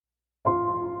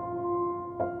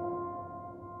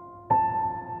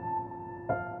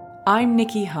I'm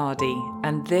Nikki Hardy,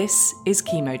 and this is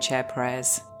Chemo Chair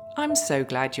Prayers. I'm so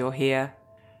glad you're here.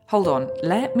 Hold on,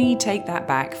 let me take that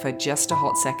back for just a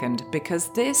hot second,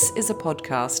 because this is a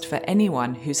podcast for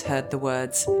anyone who's heard the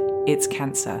words, "It's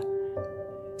cancer."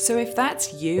 So if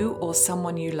that's you or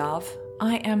someone you love,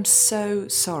 I am so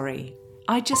sorry.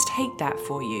 I just hate that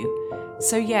for you.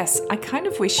 So yes, I kind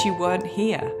of wish you weren't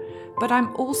here. But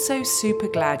I'm also super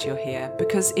glad you're here,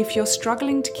 because if you're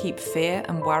struggling to keep fear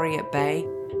and worry at bay,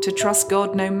 to trust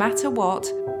God no matter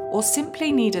what, or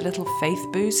simply need a little faith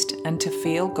boost and to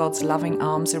feel God's loving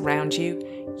arms around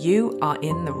you, you are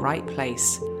in the right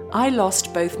place. I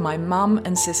lost both my mum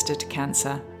and sister to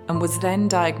cancer and was then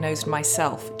diagnosed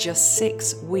myself just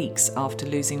 6 weeks after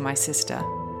losing my sister.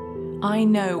 I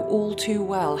know all too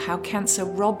well how cancer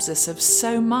robs us of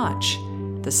so much.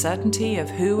 The certainty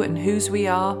of who and whose we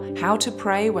are, how to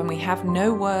pray when we have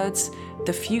no words,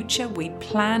 the future we'd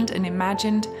planned and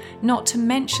imagined, not to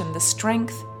mention the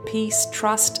strength, peace,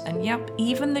 trust, and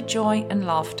even the joy and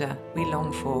laughter we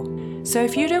long for. So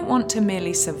if you don't want to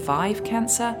merely survive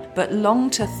cancer, but long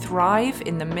to thrive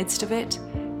in the midst of it,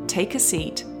 take a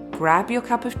seat, grab your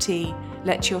cup of tea,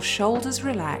 let your shoulders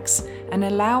relax, and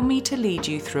allow me to lead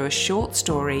you through a short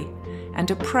story and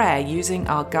a prayer using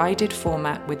our guided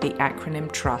format with the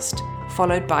acronym TRUST,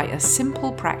 followed by a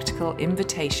simple practical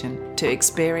invitation to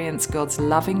experience God's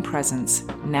loving presence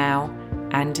now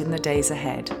and in the days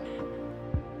ahead.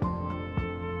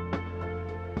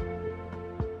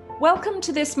 Welcome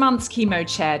to this month's Chemo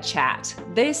Chair Chat.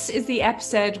 This is the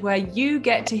episode where you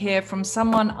get to hear from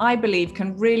someone I believe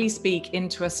can really speak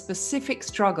into a specific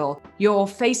struggle you're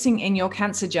facing in your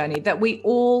cancer journey that we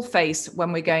all face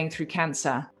when we're going through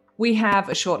cancer. We have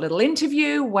a short little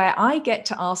interview where I get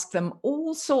to ask them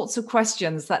all sorts of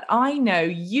questions that I know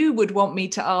you would want me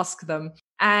to ask them.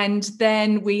 And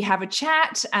then we have a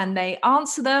chat and they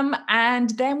answer them,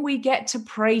 and then we get to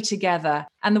pray together.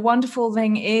 And the wonderful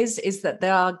thing is that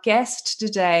our guest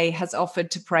today has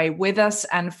offered to pray with us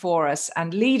and for us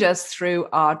and lead us through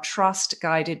our trust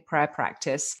guided prayer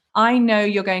practice. I know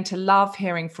you're going to love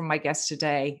hearing from my guest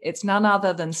today. It's none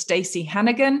other than Stacey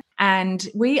Hannigan, and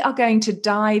we are going to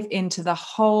dive into the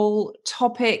whole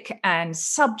topic and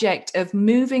subject of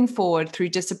moving forward through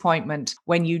disappointment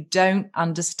when you don't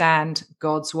understand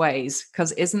God's ways.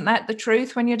 Because isn't that the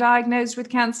truth when you're diagnosed with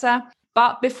cancer?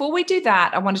 But before we do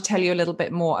that, I want to tell you a little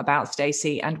bit more about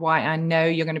Stacey and why I know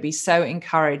you're going to be so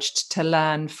encouraged to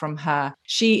learn from her.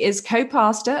 She is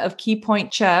co-pastor of Key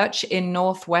Point Church in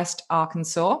Northwest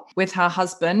Arkansas with her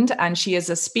husband, and she is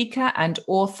a speaker and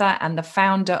author and the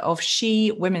founder of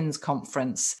She Women's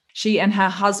Conference. She and her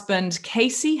husband,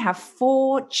 Casey, have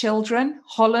 4 children,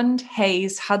 Holland,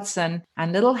 Hayes, Hudson,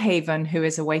 and little Haven, who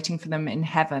is awaiting for them in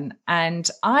heaven. And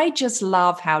I just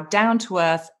love how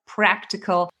down-to-earth,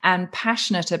 practical, and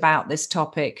passionate about this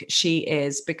topic she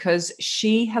is, because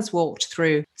she has walked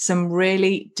through some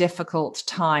really difficult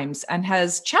times and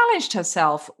has challenged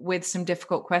herself with some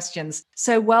difficult questions.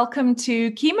 So welcome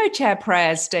to Chemo Chair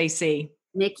Prayers, Stacey.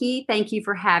 Nikki, thank you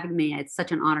for having me. It's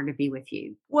such an honor to be with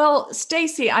you. Well,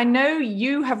 Stacey, I know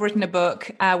you have written a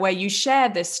book where you share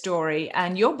this story,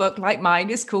 and your book, like mine,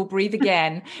 is called Breathe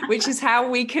Again, which is how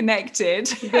we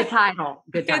connected. Good title.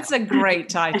 It's a great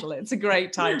title. It's a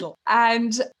great title.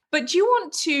 But do you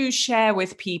want to share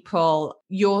with people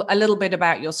a little bit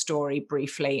about your story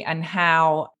briefly and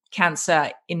how cancer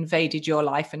invaded your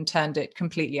life and turned it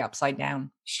completely upside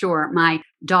down? Sure. My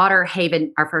daughter,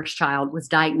 Haven, our first child, was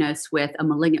diagnosed with a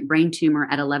malignant brain tumor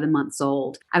at 11 months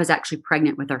old. I was actually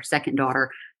pregnant with our second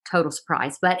daughter. Total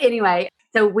surprise. But anyway,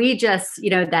 so we just,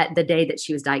 that the day that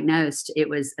she was diagnosed, it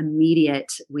was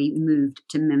immediate. We moved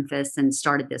to Memphis and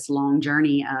started this long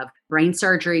journey of brain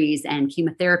surgeries and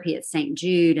chemotherapy at St.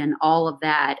 Jude and all of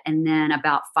that. And then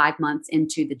about 5 months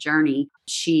into the journey,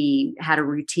 she had a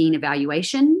routine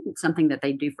evaluation, something that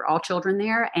they do for all children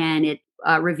there. And it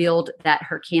revealed that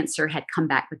her cancer had come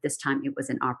back, but this time it was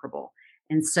inoperable.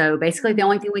 And so basically the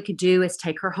only thing we could do is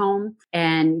take her home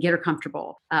and get her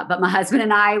comfortable. But my husband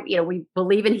and I, we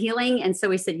believe in healing. And so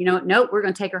we said, no, we're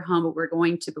going to take her home, but we're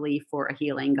going to believe for a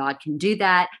healing. God can do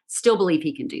that. Still believe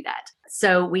he can do that.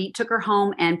 So we took her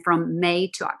home, and from May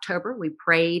to October, we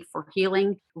prayed for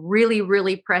healing, really,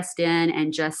 really pressed in,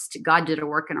 and just God did a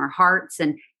work in our hearts,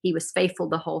 and he was faithful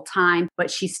the whole time, but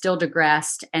she still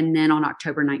digressed. And then on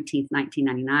October 19th,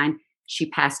 1999, she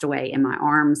passed away in my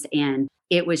arms. And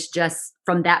it was just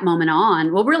from that moment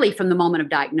on, well, really from the moment of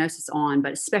diagnosis on,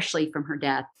 but especially from her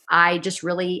death, I just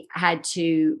really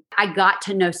I got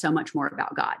to know so much more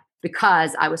about God,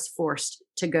 because I was forced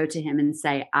to go to him and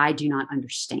say, I do not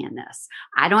understand this.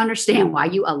 I don't understand why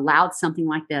you allowed something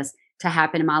like this to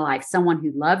happen in my life. Someone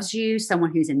who loves you,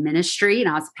 someone who's in ministry, and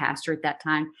I was a pastor at that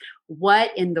time.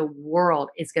 What in the world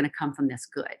is going to come from this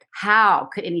good? How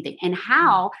could anything? And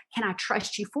how can I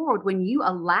trust you forward when you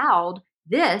allowed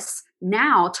this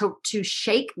now to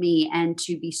shake me and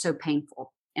to be so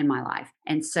painful in my life?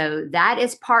 And so that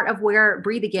is part of where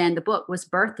Breathe Again, the book, was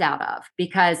birthed out of,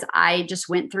 because I just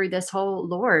went through this whole,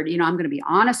 Lord, I'm going to be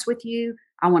honest with you.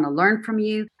 I want to learn from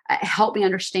you. Help me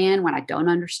understand when I don't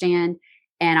understand.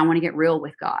 And I want to get real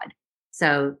with God.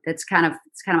 So it's kind of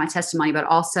my testimony, but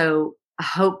also I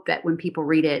hope that when people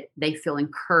read it, they feel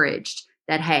encouraged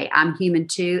that, hey, I'm human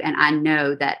too. And I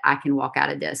know that I can walk out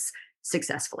of this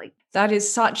successfully. That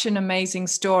is such an amazing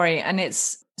story. And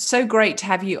it's so great to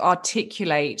have you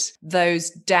articulate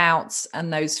those doubts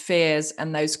and those fears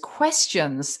and those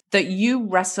questions that you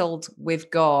wrestled with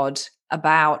God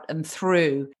about and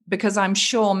through, because I'm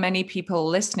sure many people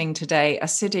listening today are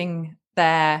sitting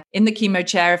there in the chemo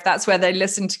chair, if that's where they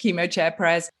listen to chemo chair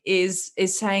prayers, is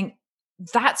saying,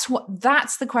 that's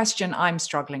the question I'm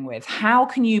struggling with. How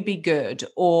can you be good?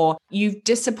 Or you've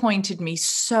disappointed me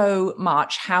so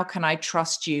much. How can I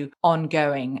trust you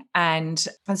ongoing? And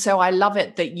so I love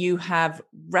it that you have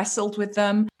wrestled with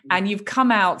them and you've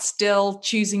come out still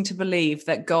choosing to believe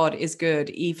that God is good,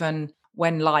 even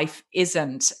when life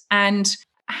isn't. And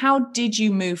how did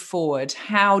you move forward?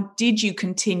 How did you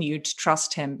continue to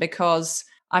trust him? Because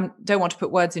I don't want to put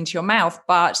words into your mouth,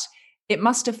 but it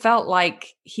must have felt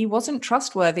like he wasn't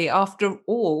trustworthy after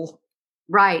all.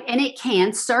 Right.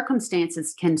 And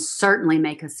circumstances can certainly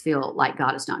make us feel like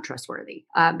God is not trustworthy.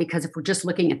 Because if we're just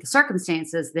looking at the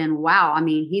circumstances, then wow,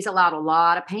 he's allowed a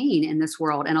lot of pain in this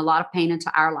world and a lot of pain into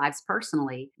our lives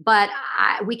personally. But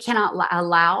we cannot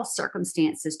allow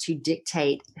circumstances to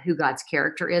dictate who God's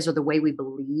character is or the way we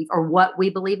believe or what we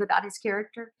believe about his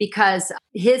character, because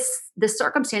the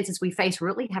circumstances we face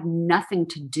really have nothing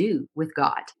to do with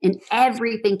God and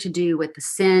everything to do with the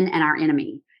sin and our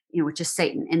enemy, which is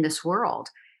Satan in this world.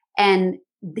 And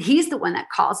he's the one that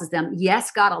causes them. Yes,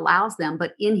 God allows them,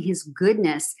 but in his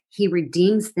goodness, he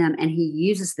redeems them and he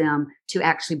uses them to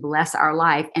actually bless our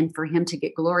life and for him to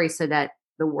get glory so that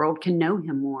the world can know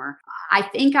him more. I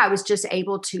think I was just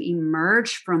able to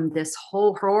emerge from this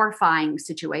whole horrifying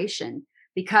situation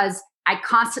because I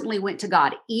constantly went to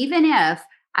God. Even if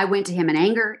I went to him in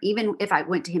anger, even if I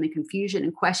went to him in confusion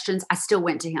and questions, I still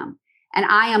went to him. And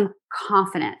I am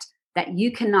confident that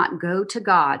you cannot go to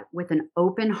God with an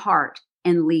open heart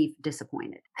and leave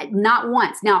disappointed. Not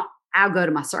once. Now, I'll go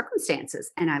to my circumstances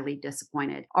and I leave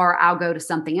disappointed, or I'll go to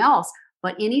something else.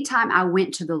 But anytime I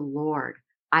went to the Lord,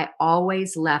 I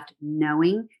always left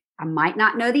knowing I might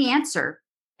not know the answer,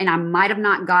 and I might have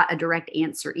not got a direct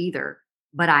answer either,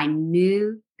 but I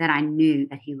knew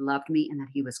that he loved me and that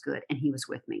he was good and he was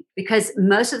with me. Because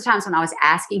most of the times when I was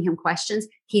asking him questions,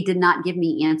 he did not give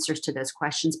me answers to those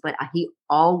questions, but he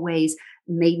always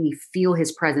made me feel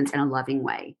his presence in a loving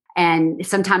way. And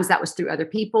sometimes that was through other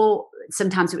people.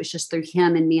 Sometimes it was just through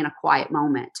him and me in a quiet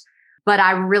moment. But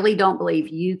I really don't believe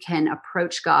you can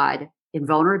approach God in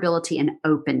vulnerability and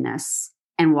openness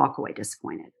and walk away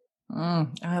disappointed.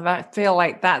 I feel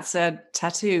like that's a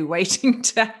tattoo waiting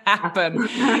to happen.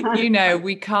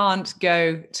 We can't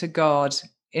go to God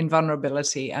in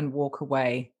vulnerability and walk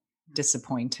away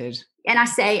disappointed. And I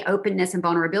say openness and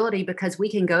vulnerability because we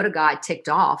can go to God ticked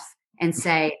off and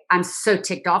say, I'm so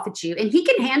ticked off at you. And he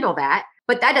can handle that.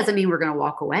 But that doesn't mean we're going to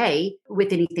walk away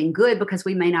with anything good because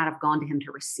we may not have gone to him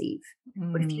to receive.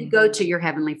 But if you go to your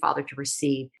heavenly Father to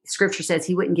receive, scripture says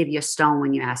he wouldn't give you a stone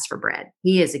when you ask for bread.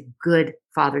 He is a good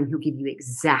Father and he'll give you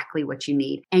exactly what you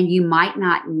need. And you might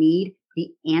not need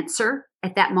the answer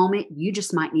at that moment. You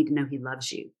just might need to know he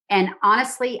loves you. And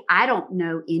honestly, I don't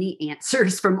know any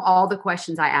answers from all the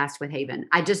questions I asked with Haven.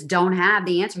 I just don't have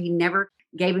the answer. He never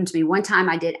gave them to me. One time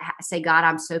I did say, God,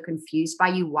 I'm so confused by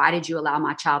you. Why did you allow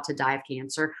my child to die of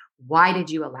cancer? Why did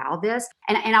you allow this?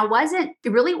 And I wasn't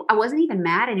even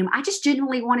mad at him. I just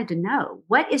genuinely wanted to know,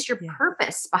 what is your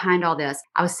purpose behind all this?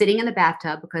 I was sitting in the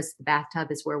bathtub because the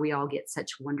bathtub is where we all get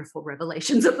such wonderful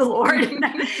revelations of the Lord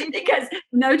because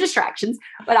no distractions.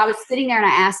 But I was sitting there and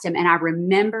I asked him, and I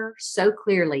remember so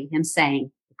clearly him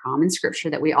saying, common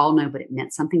scripture that we all know, but it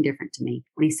meant something different to me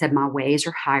when he said, my ways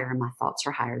are higher and my thoughts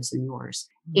are higher than yours.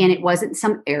 And it wasn't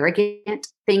some arrogant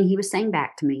thing he was saying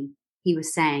back to me. He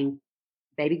was saying,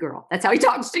 baby girl, that's how he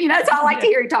talks to you. That's how I like to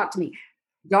hear he talk to me.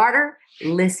 Daughter,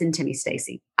 listen to me,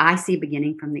 Stacy. I see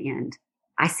beginning from the end.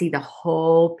 I see the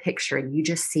whole picture and you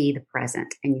just see the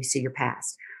present and you see your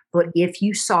past. But if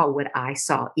you saw what I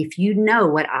saw, if you know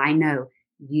what I know,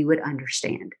 you would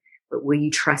understand. But will you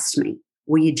trust me?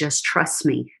 Will you just trust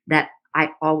me that I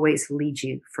always lead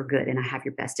you for good and I have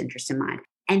your best interest in mind?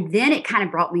 And then it kind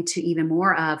of brought me to even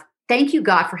more of, thank you,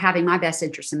 God, for having my best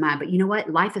interest in mind. But you know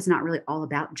what? Life is not really all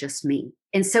about just me.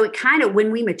 And so it kind of,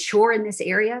 when we mature in this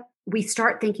area, we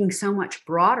start thinking so much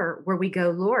broader, where we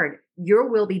go, Lord, your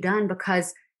will be done,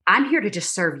 because I'm here to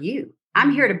just serve you.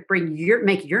 I'm here to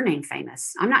make your name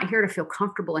famous. I'm not here to feel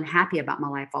comfortable and happy about my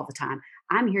life all the time.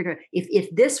 I'm here to, if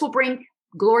this will bring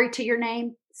glory to your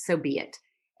name, so be it.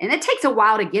 And it takes a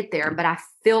while to get there, but I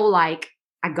feel like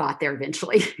I got there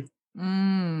eventually.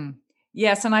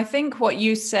 Yes. And I think what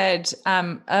you said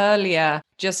earlier,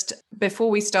 just before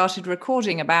we started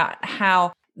recording, about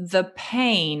how the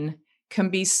pain can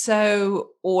be so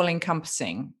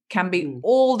all-encompassing, can be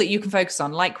all that you can focus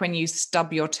on, like when you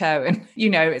stub your toe and,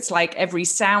 it's like every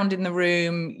sound in the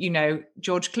room,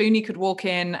 George Clooney could walk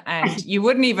in and you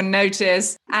wouldn't even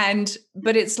notice.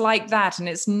 But it's like that. And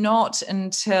it's not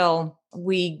until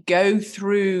we go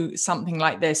through something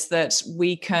like this that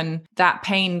that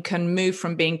pain can move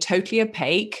from being totally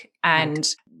opaque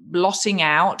and blotting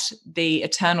out the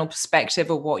eternal perspective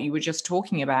of what you were just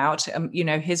talking about,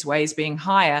 his ways being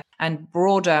higher and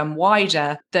broader and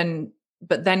wider,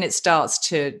 but then it starts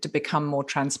to become more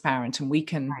transparent, and we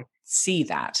can see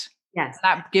that. Yes.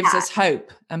 That gives us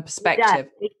hope and perspective.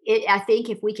 I think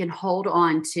if we can hold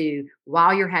on to,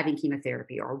 while you're having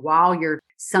chemotherapy or while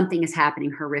something is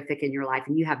happening horrific in your life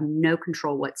and you have no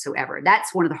control whatsoever,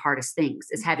 that's one of the hardest things,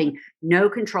 is having no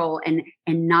control and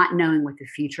not knowing what the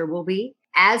future will be.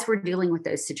 As we're dealing with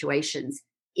those situations,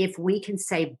 if we can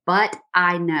say, but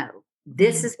I know,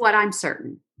 this is what I'm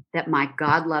certain, that my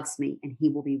God loves me and he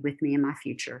will be with me in my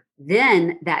future,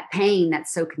 then that pain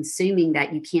that's so consuming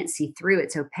that you can't see through,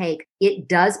 it's opaque, it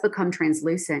does become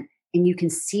translucent and you can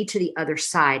see to the other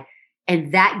side.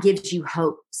 And that gives you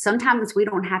hope. Sometimes we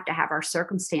don't have to have our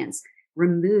circumstance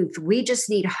removed. We just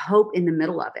need hope in the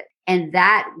middle of it. And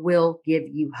that will give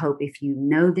you hope if you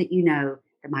know that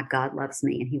my God loves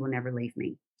me and he will never leave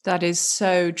me. That is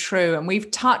so true. And we've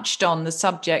touched on the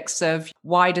subjects of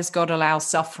why does God allow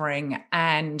suffering?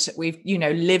 And we've,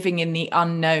 living in the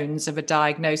unknowns of a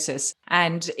diagnosis.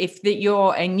 And if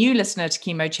you're a new listener to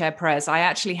Chemo Chair Prayers, I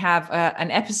actually have an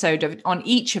episode on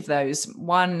each of those.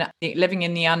 One, Living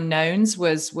in the Unknowns,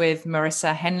 was with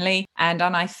Marissa Henley. And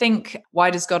I think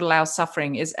Why Does God Allow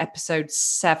Suffering is episode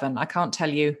 7. I can't tell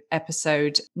you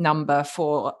episode number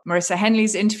for Marissa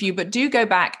Henley's interview, but do go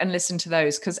back and listen to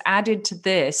those, because added to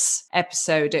this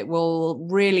episode, it will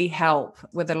really help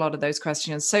with a lot of those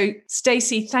questions. So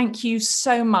Stacey, thank you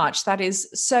so much. That is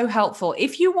so helpful.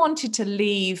 If you wanted to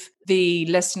leave the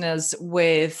listeners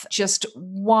with just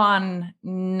one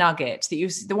nugget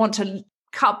that they want to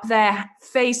cup their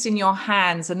face in your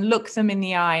hands and look them in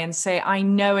the eye and say, I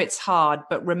know it's hard,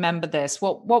 but remember this,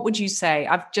 what would you say?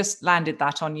 I've just landed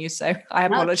that on you, so I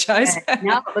apologize.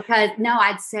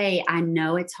 I'd say, I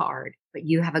know it's hard, but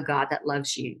you have a God that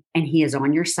loves you and he is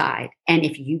on your side. And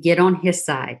if you get on his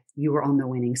side, you are on the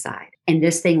winning side. And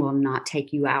this thing will not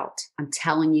take you out. I'm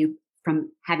telling you,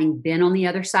 from having been on the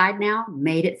other side now,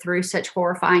 made it through such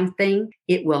horrifying thing,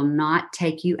 it will not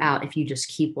take you out if you just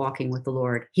keep walking with the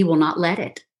Lord. He will not let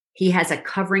it. He has a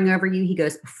covering over you. He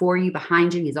goes before you,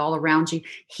 behind you. He's all around you.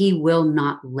 He will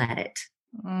not let it.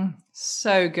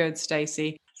 So good,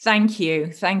 Stacey. Thank you.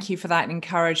 Thank you for that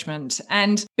encouragement.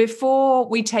 And before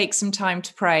we take some time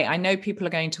to pray, I know people are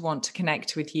going to want to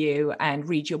connect with you and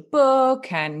read your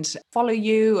book and follow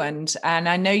you. And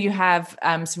I know you have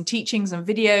some teachings and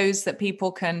videos that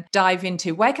people can dive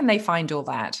into. Where can they find all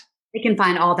that? They can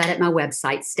find all that at my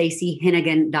website,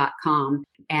 staceyhennigan.com.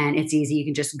 And it's easy. You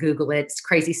can just Google it. It's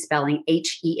crazy spelling,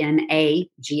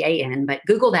 Henagan, but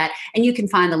Google that. And you can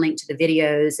find the link to the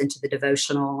videos and to the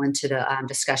devotional and to the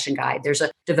discussion guide. There's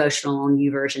a devotional on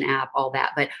YouVersion app, all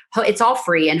that. But it's all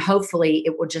free. And hopefully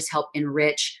it will just help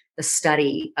enrich the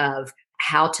study of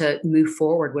how to move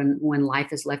forward when life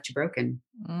has left you broken.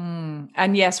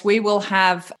 And yes, we will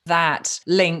have that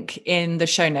link in the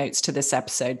show notes to this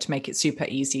episode to make it super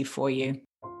easy for you.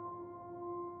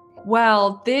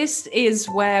 Well, this is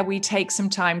where we take some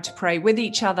time to pray with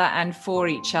each other and for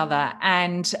each other.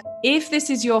 And if this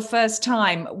is your first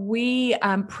time, we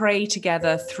pray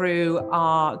together through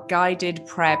our guided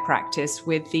prayer practice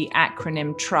with the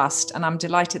acronym TRUST. And I'm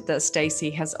delighted that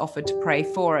Stacey has offered to pray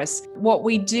for us. What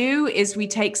we do is we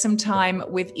take some time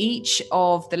with each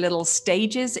of the little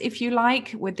stages, if you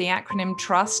like, with the acronym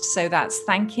TRUST. So that's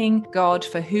thanking God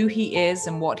for who he is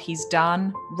and what he's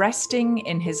done, resting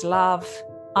in his love,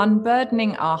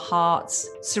 unburdening our hearts,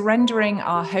 surrendering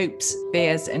our hopes,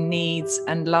 fears, and needs,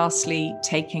 and lastly,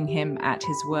 taking him at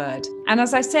his word. And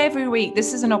as I say every week,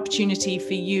 this is an opportunity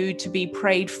for you to be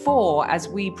prayed for as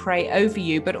we pray over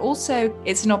you, but also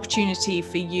it's an opportunity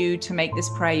for you to make this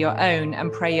prayer your own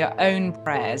and pray your own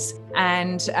prayers.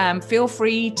 And feel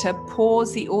free to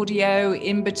pause the audio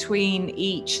in between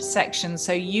each section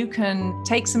so you can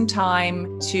take some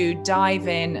time to dive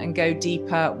in and go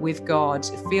deeper with God.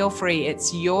 Feel free,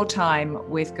 it's your time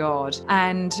with God.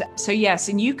 And so, yes,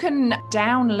 and you can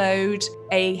download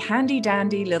a handy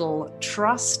dandy little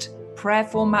trust prayer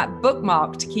format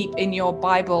bookmark to keep in your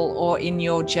Bible or in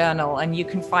your journal, and you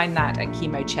can find that at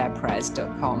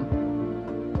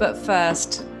chemochairprayers.com. But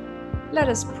first, let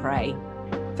us pray.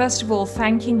 First of all,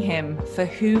 thanking him for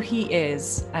who he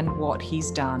is and what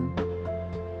he's done.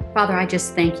 Father, I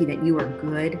just thank you that you are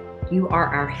good. You are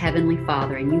our Heavenly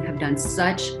Father, and you have done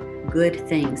such good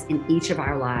things in each of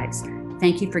our lives.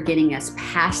 Thank you for getting us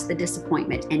past the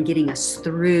disappointment and getting us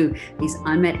through these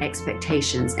unmet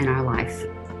expectations in our life.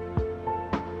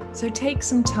 So take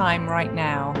some time right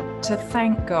now to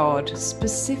thank God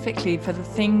specifically for the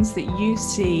things that you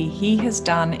see he has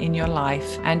done in your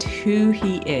life and who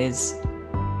he is.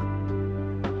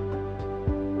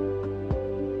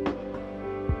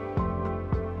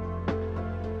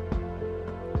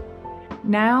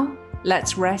 Now,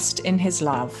 let's rest in his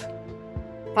love.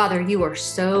 Father, you are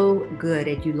so good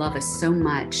and you love us so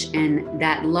much, and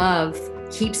that love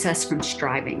keeps us from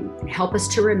striving. And help us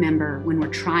to remember when we're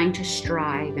trying to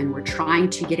strive and we're trying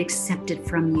to get accepted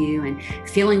from you and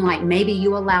feeling like maybe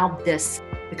you allowed this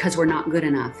because we're not good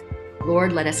enough.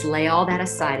 Lord, let us lay all that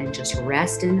aside and just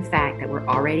rest in the fact that we're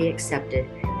already accepted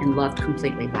and loved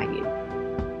completely by you.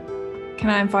 Can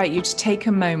I invite you to take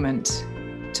a moment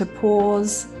to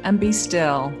pause and be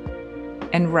still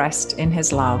and rest in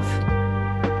his love?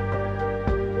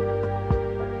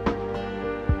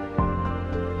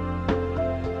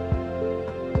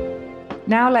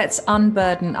 Now let's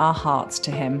unburden our hearts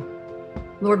to him.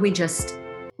 Lord, we just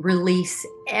release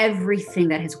everything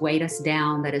that has weighed us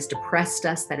down, that has depressed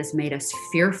us, that has made us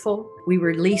fearful. We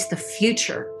release the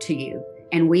future to you,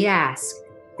 and we ask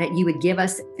that you would give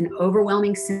us an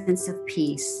overwhelming sense of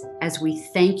peace as we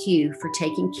thank you for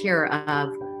taking care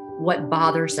of what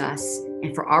bothers us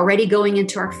and for already going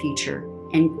into our future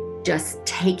and just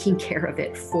taking care of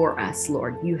it for us,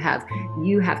 Lord. You have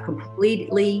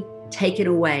completely taken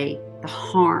away the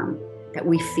harm that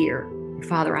we fear. And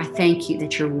Father, I thank you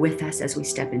that you're with us as we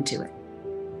step into it.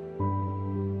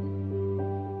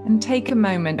 And take a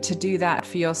moment to do that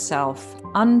for yourself,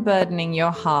 unburdening your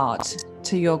heart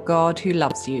to your God who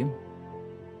loves you.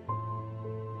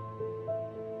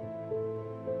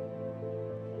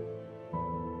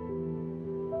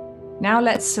 Now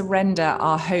let's surrender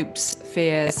our hopes,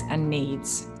 fears, and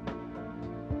needs.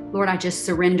 Lord, I just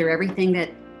surrender everything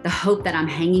the hope that I'm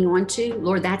hanging on to.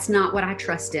 Lord, that's not what I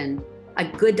trust in. A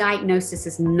good diagnosis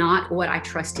is not what I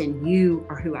trust in. You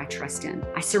are who I trust in.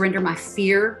 I surrender my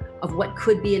fear of what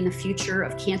could be in the future,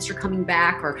 of cancer coming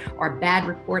back or a bad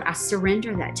report. I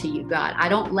surrender that to you, God. I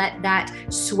don't let that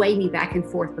sway me back and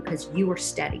forth because you are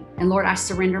steady. And Lord, I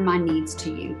surrender my needs to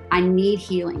you. I need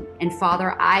healing. And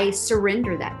Father, I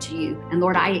surrender that to you. And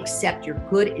Lord, I accept your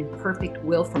good and perfect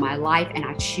will for my life, and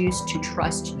I choose to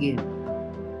trust you.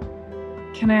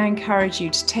 Can I encourage you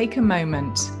to take a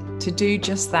moment to do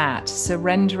just that,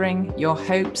 surrendering your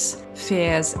hopes,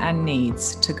 fears, and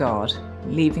needs to God,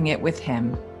 leaving it with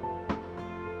him.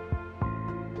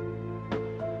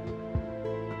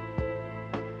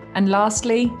 And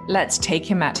lastly, let's take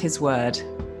him at his word.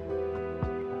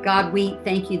 God, we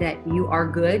thank you that you are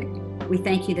good. We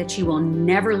thank you that you will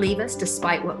never leave us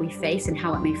despite what we face and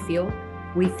how it may feel.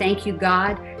 We thank you,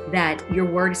 God, that your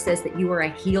word says that you are a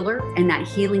healer and that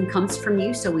healing comes from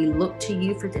you. So we look to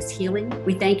you for this healing.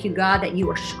 We thank you, God, that you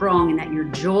are strong and that your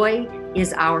joy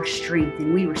is our strength.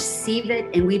 And we receive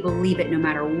it and we believe it no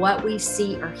matter what we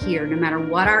see or hear, no matter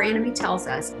what our enemy tells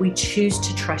us. We choose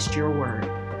to trust your word.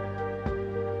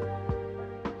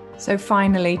 So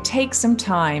finally, take some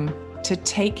time to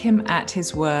take him at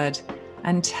his word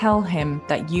and tell him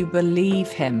that you believe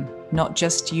him, not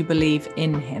just you believe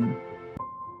in him.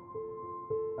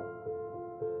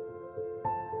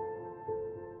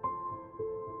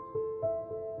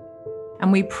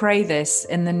 And we pray this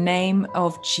in the name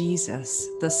of Jesus,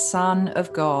 the Son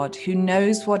of God, who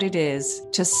knows what it is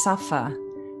to suffer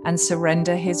and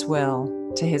surrender his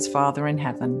will to his Father in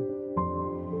heaven.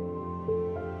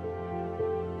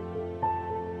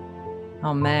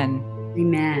 Amen.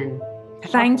 Amen.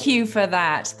 Thank you for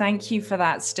that. Thank you for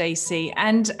that, Stacey.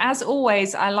 And as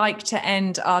always, I like to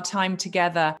end our time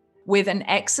together with an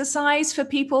exercise for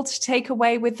people to take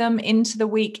away with them into the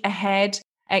week ahead.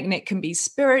 ECNIC can be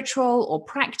spiritual or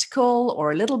practical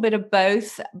or a little bit of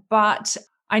both, but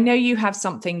I know you have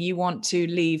something you want to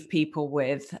leave people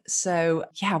with. So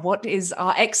yeah, what is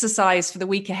our exercise for the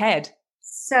week ahead?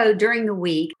 So during the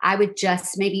week, I would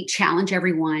just maybe challenge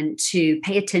everyone to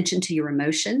pay attention to your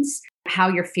emotions, how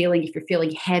you're feeling, if you're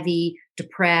feeling heavy,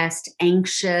 depressed,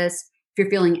 anxious, if you're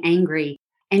feeling angry,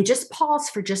 and just pause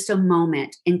for just a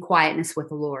moment in quietness with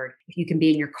the Lord. You can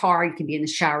be in your car, you can be in the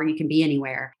shower, you can be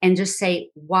anywhere, and just say,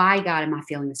 why, God, am I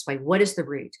feeling this way? What is the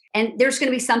root? And there's going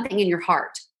to be something in your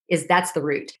heart. That's the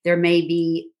root. There may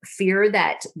be fear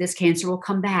that this cancer will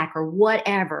come back or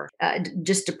whatever,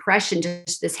 just depression,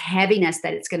 just this heaviness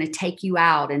that it's going to take you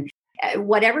out and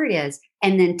whatever it is.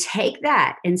 And then take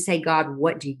that and say, God,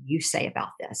 what do you say about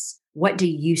this? What do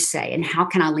you say? And how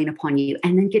can I lean upon you?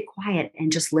 And then get quiet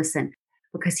and just listen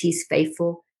because he's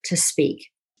faithful to speak.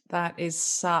 That is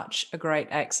such a great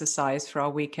exercise for our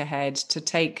week ahead, to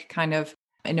take kind of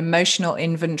an emotional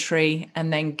inventory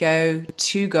and then go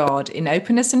to God in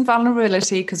openness and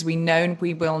vulnerability, because we know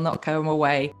we will not come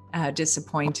away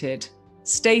disappointed.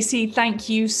 Stacey, thank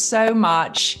you so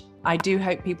much. I do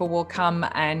hope people will come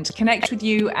and connect with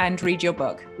you and read your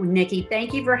book. Well, Nikki,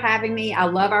 thank you for having me. I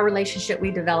love our relationship we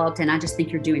developed, and I just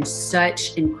think you're doing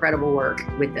such incredible work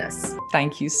with this.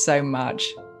 Thank you so much.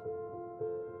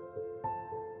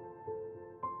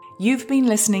 You've been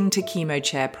listening to Chemo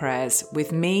Chair Prayers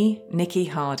with me, Nikki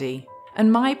Hardy.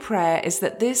 And my prayer is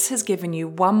that this has given you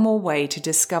one more way to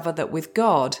discover that with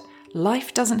God,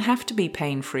 life doesn't have to be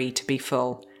pain-free to be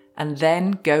full, and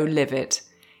then go live it.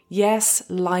 Yes,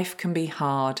 life can be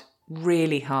hard,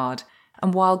 really hard.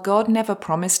 And while God never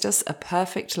promised us a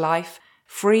perfect life,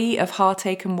 free of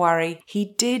heartache and worry,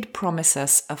 He did promise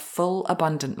us a full,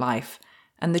 abundant life.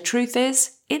 And the truth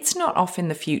is, it's not off in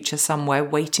the future somewhere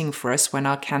waiting for us when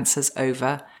our cancer's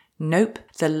over. Nope,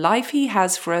 the life He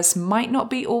has for us might not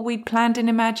be all we'd planned and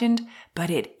imagined, but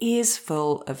it is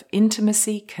full of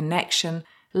intimacy, connection,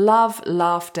 love,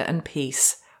 laughter, and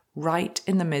peace, right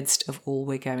in the midst of all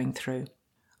we're going through.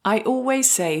 I always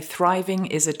say thriving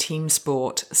is a team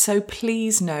sport, so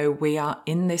please know we are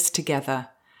in this together.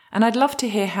 And I'd love to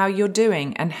hear how you're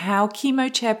doing and how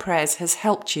Chemo Chair Prayers has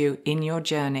helped you in your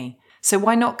journey. So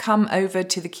why not come over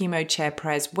to the Chemo Chair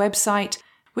Prayers website,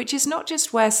 which is not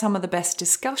just where some of the best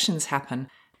discussions happen,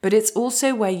 but it's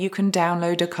also where you can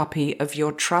download a copy of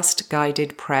your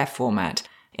trust-guided prayer format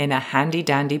in a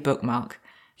handy-dandy bookmark.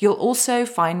 You'll also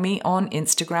find me on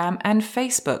Instagram and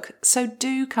Facebook, so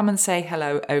do come and say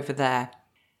hello over there.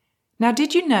 Now,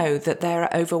 did you know that there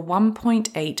are over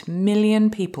 1.8 million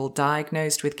people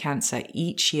diagnosed with cancer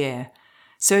each year?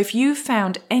 So if you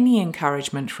found any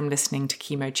encouragement from listening to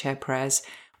Chemo Chair Prayers,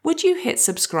 would you hit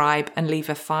subscribe and leave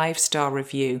a 5-star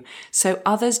review so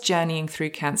others journeying through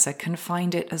cancer can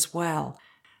find it as well?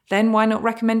 Then why not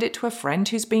recommend it to a friend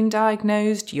who's been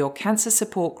diagnosed, your cancer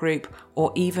support group,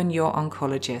 or even your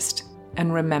oncologist?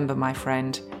 And remember, my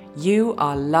friend, you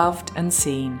are loved and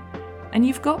seen, and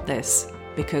you've got this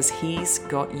because He's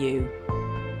got you.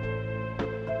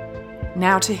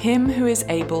 Now to Him who is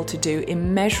able to do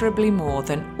immeasurably more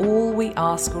than all we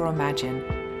ask or imagine,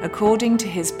 according to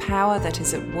His power that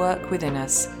is at work within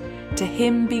us, to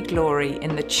Him be glory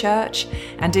in the church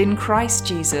and in Christ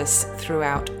Jesus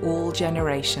throughout all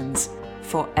generations,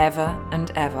 forever and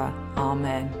ever.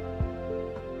 Amen.